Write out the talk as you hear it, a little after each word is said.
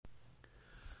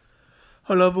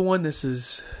Hello everyone, this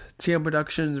is TM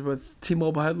Productions with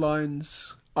T-Mobile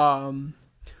Headlines.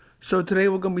 So today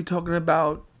we're going to be talking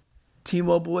about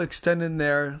T-Mobile extending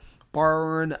their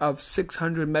borrowing of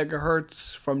 600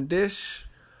 megahertz from Dish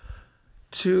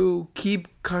to keep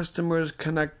customers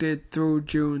connected through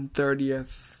June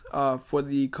 30th for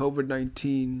the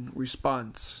COVID-19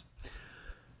 response.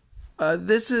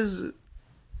 This is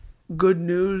good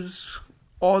news,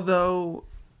 although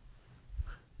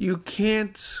you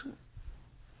can't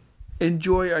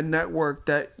enjoy a network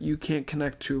that you can't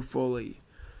connect to fully.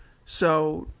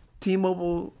 So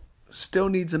T-Mobile still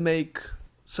needs to make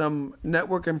some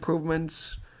network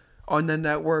improvements on the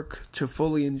network to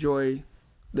fully enjoy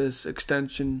this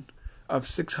extension of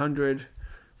 600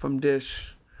 from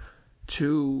Dish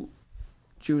to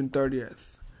June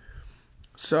 30th.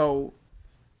 So,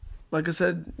 like I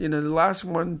said, the last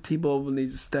one, T-Mobile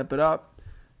needs to step it up,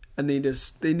 and they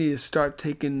need to start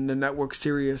taking the network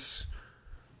serious,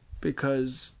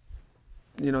 because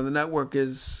the network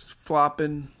is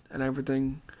flopping and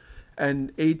everything,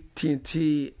 and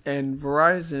AT&T and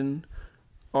Verizon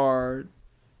are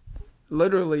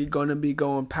literally going to be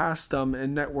going past them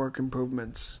in network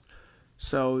improvements.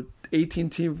 So AT&T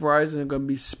and Verizon are going to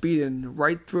be speeding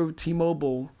right through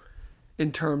T-Mobile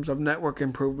in terms of network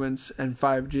improvements and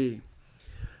 5G.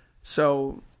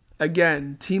 So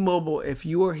again, T-Mobile, if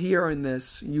you are hearing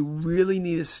this, you really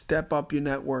need to step up your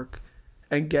network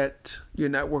and get your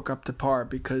network up to par,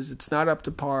 because it's not up to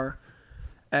par.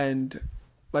 And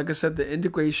like I said, the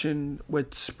integration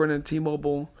with Sprint and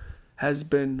T-Mobile has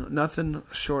been nothing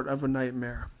short of a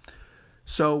nightmare.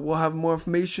 So we'll have more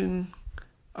information.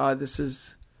 This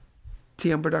is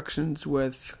TM Productions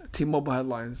with T-Mobile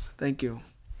Headlines. Thank you.